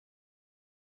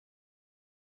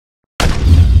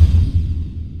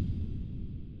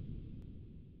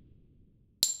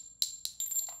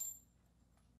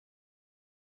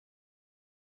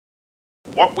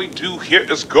What we do here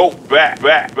is go back.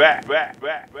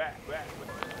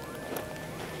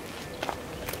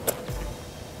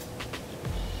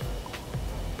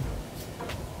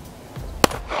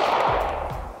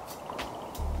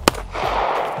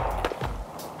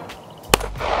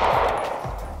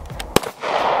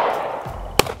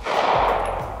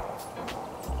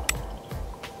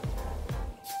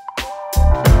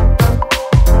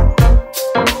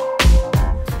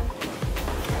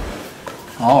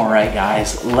 Alright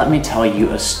guys, let me tell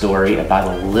you a story about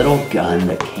a little gun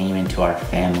that came into our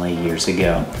family years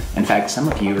ago. In fact,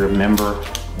 some of you remember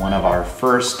one of our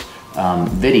first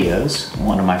videos.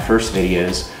 One of my first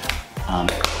videos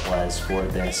was for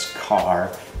this Kahr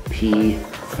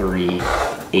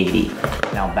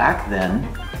P380. Now back then,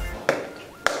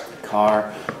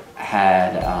 Kahr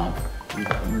had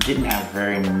didn't have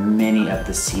very many of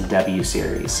the CW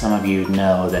series. Some of you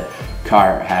know that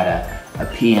Kahr had a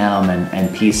PM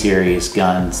and P series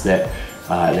guns, that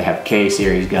they have K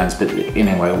series guns, but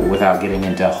anyway, without getting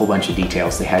into a whole bunch of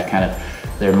details, they had kind of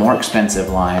their more expensive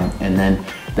line, and then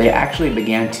they actually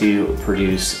began to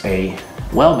produce a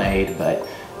well-made but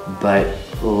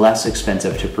less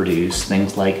expensive to produce.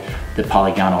 Things like the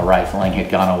polygonal rifling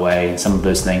had gone away, and some of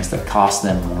those things that cost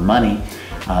them more money,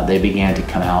 they began to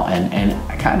come out and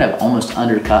kind of almost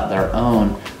undercut their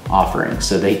own offerings.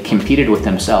 So they competed with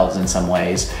themselves in some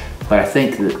ways, but I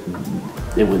think that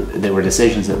there were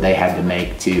decisions that they had to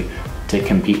make to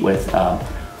compete with a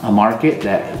market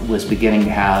that was beginning to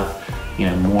have, you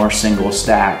know, more single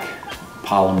stack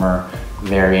polymer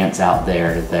variants out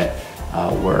there that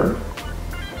were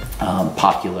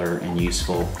popular and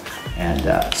useful.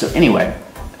 And so anyway,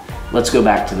 let's go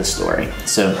back to the story.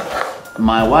 So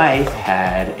my wife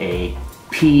had a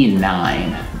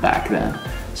P9 back then.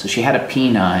 So she had a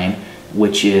P9,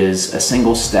 which is a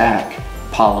single stack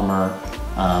polymer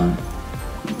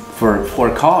for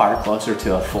Kahr, closer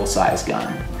to a full-size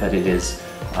gun, but it is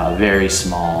very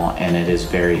small and it is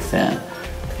very thin.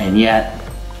 And yet,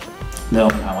 though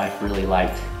my wife really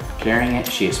liked carrying it,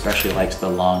 she especially likes the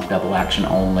long double action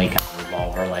only kind of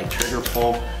revolver-like trigger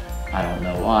pull. I don't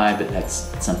know why, but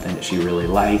that's something that she really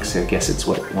likes. I guess it's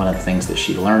one of the things that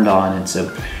she learned on, and so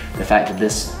the fact that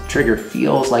this trigger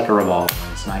feels like a revolver,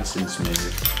 it's nice and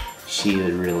smooth, she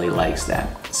really likes that.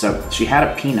 So she had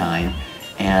a P9,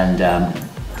 and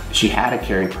she had a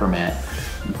carry permit,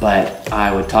 but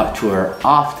I would talk to her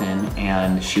often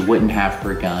and she wouldn't have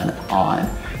her gun on.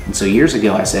 And so years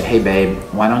ago I said, hey babe,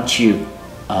 why don't you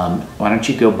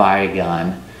go buy a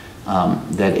gun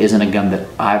that isn't a gun that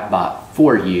I've bought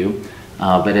for you,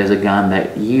 but is a gun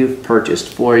that you've purchased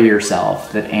for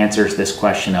yourself that answers this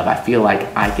question of, I feel like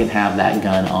I can have that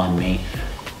gun on me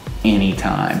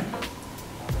anytime.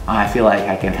 I feel like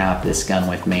I can have this gun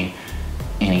with me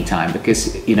anytime,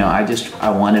 because, you know, I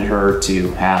wanted her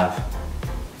to have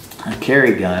a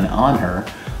carry gun on her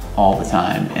all the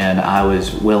time, and I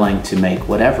was willing to make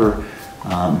whatever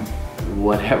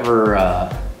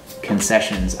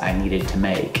concessions I needed to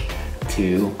make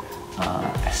to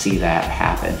see that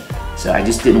happen. So I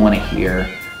just didn't want to hear,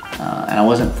 and I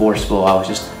wasn't forceful. I was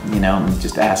just, you know,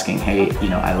 just asking, hey, you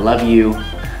know, I love you.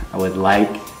 I would like,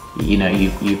 you know,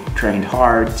 you've trained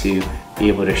hard to be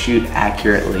able to shoot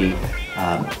accurately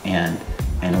and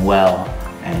well,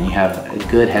 and you have a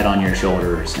good head on your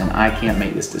shoulders, and I can't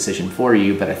make this decision for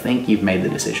you, but I think you've made the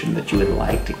decision that you would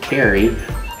like to carry,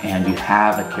 and you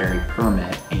have a carry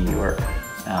permit and you're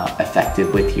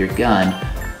effective with your gun.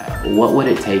 What would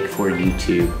it take for you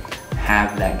to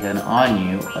have that gun on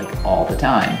you like all the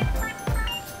time?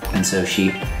 And so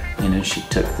she, you know, she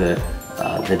took the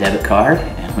debit card,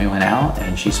 and we went out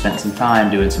and she spent some time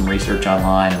doing some research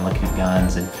online and looking at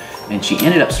guns, and she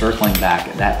ended up circling back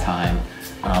at that time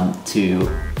to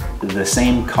the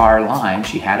same Kahr line.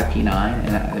 She had a P9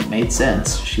 and it made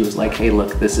sense. She was like, hey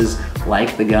look, this is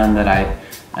like the gun that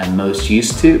I'm most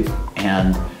used to,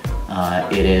 and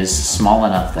it is small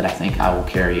enough that I think I will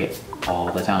carry it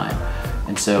all the time.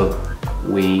 And so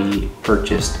we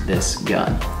purchased this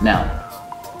gun. Now,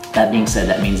 that being said,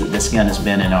 that means that this gun has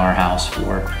been in our house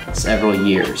for several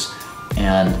years,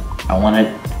 and I want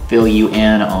to fill you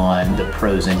in on the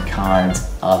pros and cons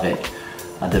of it.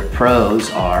 The pros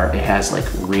are, it has like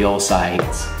real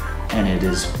sights, and it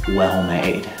is well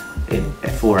made.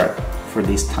 For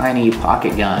these tiny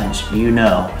pocket guns, you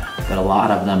know that a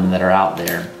lot of them that are out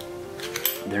there,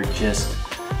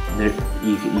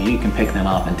 you can pick them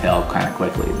up and tell kind of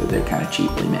quickly that they're kind of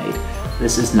cheaply made.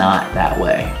 This is not that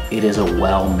way. It is a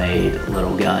well-made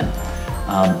little gun.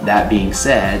 That being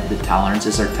said, the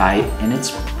tolerances are tight, and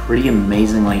it's pretty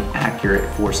amazingly accurate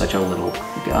for such a little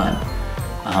gun.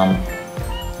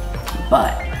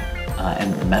 But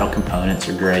and the metal components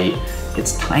are great.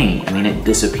 It's tiny. I mean, it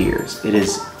disappears. It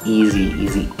is easy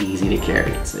to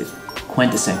carry. It's a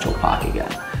quintessential pocket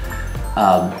gun.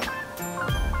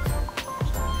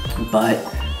 But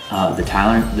the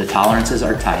tolerances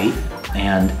are tight,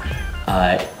 and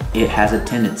it has a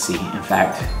tendency. In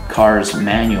fact, Kahr's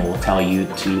manual will tell you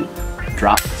to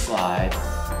drop the slide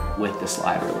with the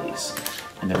slide release.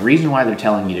 And the reason why they're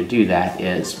telling you to do that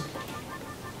is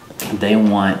they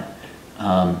want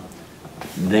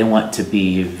to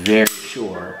be very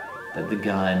sure that the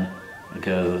gun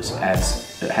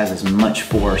has as much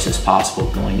force as possible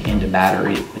going into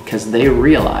battery, because they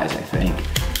realize, I think,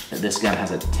 that this gun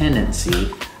has a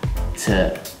tendency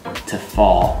to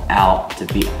fall out, to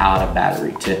be out of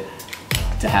battery, to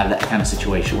have that kind of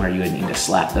situation where you would need to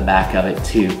slap the back of it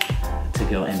to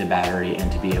go into battery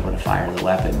and to be able to fire the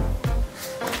weapon.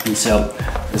 And so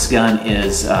this gun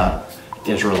is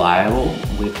reliable.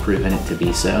 We've proven it to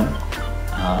be so,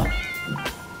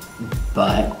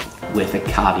 but with a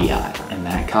caveat, and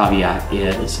that caveat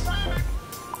is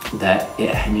that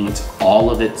it needs all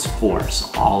of its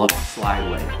force, all of its slide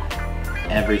weight,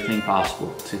 everything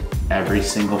possible, to every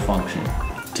single function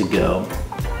to go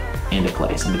into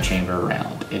place, and to chamber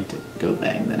around, and to go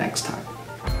bang the next time.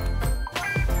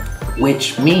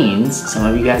 Which means, some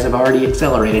of you guys have already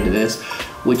accelerated to this,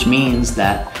 which means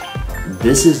that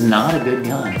this is not a good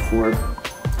gun for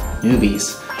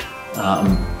newbies,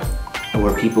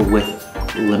 or people with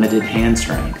limited hand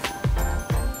strength.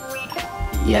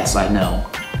 Yes, I know,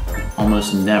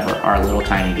 almost never are little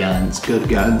tiny guns good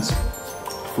guns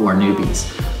for newbies,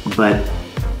 but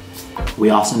we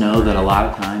also know that a lot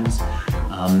of times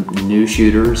new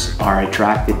shooters are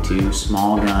attracted to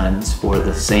small guns for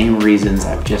the same reasons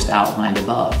I've just outlined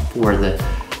above. For the,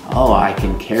 oh, I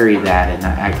can carry that and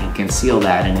I can conceal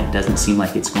that, and it doesn't seem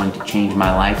like it's going to change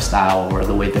my lifestyle or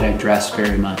the way that I dress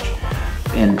very much.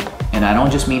 And I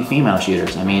don't just mean female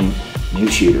shooters, I mean new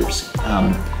shooters.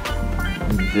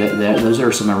 Those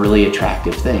are some really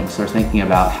attractive things. They're thinking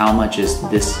about how much is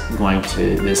this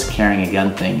carrying a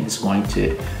gun thing is going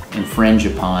to infringe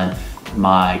upon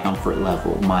my comfort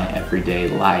level, my everyday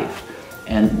life.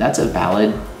 And that's a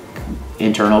valid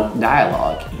internal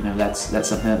dialogue. You know, that's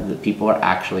something that people are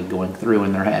actually going through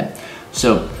in their head.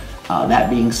 So that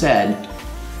being said,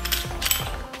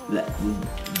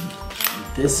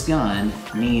 this gun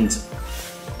needs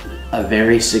a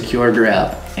very secure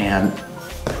grip and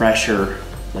pressure.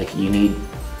 Like you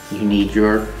need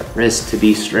your wrist to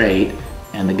be straight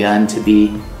and the gun to be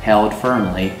held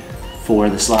firmly for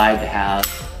the slide to have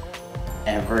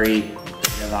every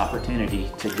bit of opportunity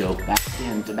to go back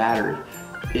into battery.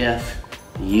 If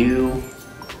you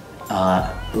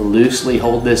loosely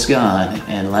hold this gun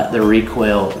and let the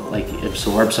recoil, like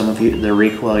absorb some of the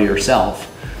recoil yourself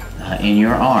in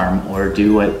your arm, or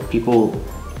do what people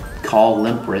call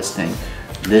limp wristing,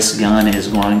 this gun is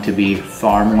going to be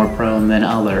far more prone than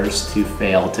others to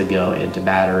fail to go into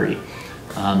battery.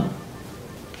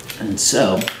 And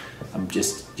so I'm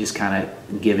just kind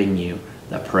of giving you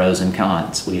the pros and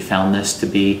cons. We found this to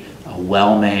be a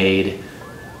well-made,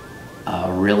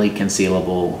 really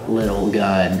concealable little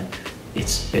gun.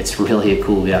 It's really a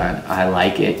cool gun. I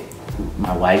like it.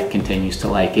 My wife continues to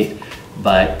like it,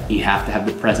 but you have to have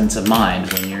the presence of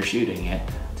mind when you're shooting it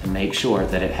to make sure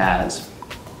that it has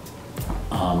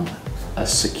a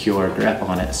secure grip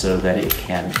on it so that it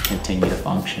can continue to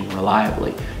function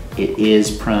reliably. It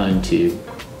is prone to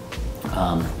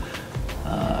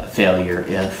failure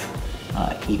if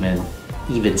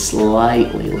even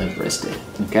slightly limp-wristed.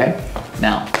 Okay.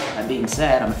 Now, that being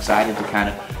said, I'm excited to kind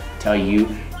of tell you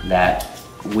that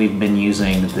we've been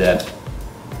using the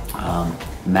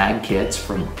mag kits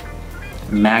from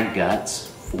Mag Guts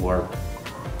for.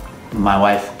 My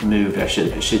wife moved. I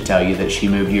should tell you that she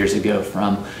moved years ago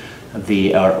from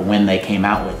when they came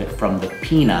out with it, from the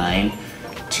P9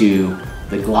 to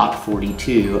the Glock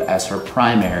 42 as her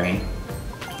primary.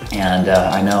 And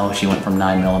I know she went from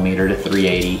 9mm to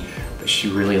 380, but she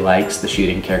really likes the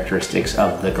shooting characteristics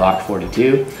of the Glock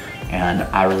 42, and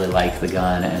I really like the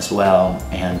gun as well.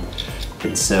 And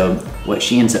so what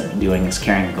she ends up doing is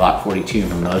carrying the Glock 42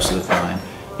 for most of the time,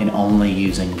 and only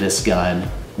using this gun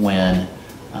when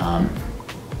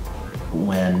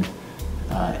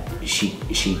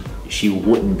she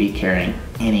wouldn't be carrying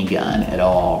any gun at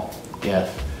all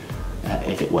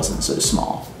if it wasn't so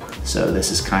small. So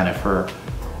this is kind of her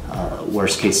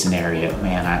worst case scenario.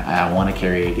 Man, I want to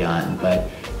carry a gun, but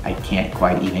I can't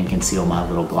quite even conceal my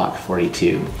little Glock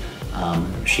 42.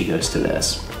 She goes to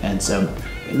this. And so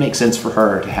it makes sense for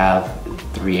her to have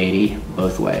 380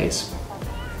 both ways.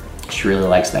 She really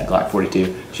likes that Glock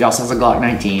 42. She also has a Glock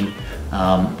 19,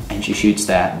 and she shoots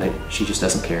that, but she just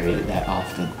doesn't carry it that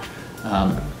often.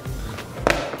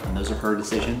 And those are her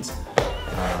decisions.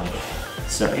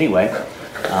 So anyway,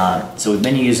 so we've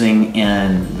been using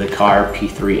in the Kahr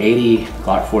P380,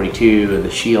 Glock 42,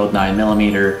 the Shield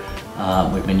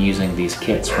 9mm. We've been using these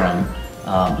kits from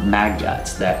Mag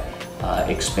Guts that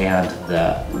expand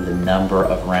the number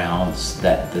of rounds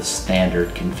that the standard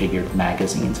configured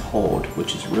magazines hold,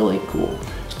 which is really cool.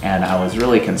 And I was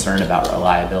really concerned about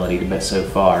reliability, but so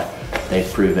far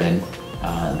they've proven,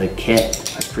 the kit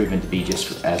has proven to be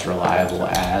just as reliable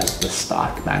as the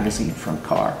stock magazine from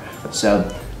Kahr.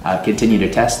 So continue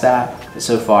to test that, but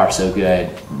so far so good.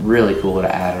 Really cool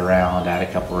to add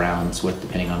a couple rounds with,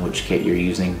 depending on which kit you're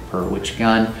using per which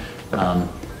gun,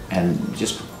 and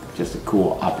just a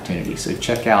cool opportunity. So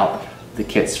check out the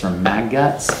kits from Mag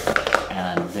Guts,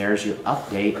 and there's your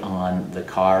update on the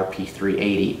Kahr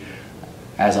P380.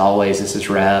 As always, this is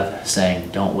Rev saying,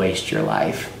 don't waste your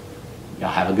life. Y'all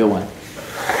have a good one.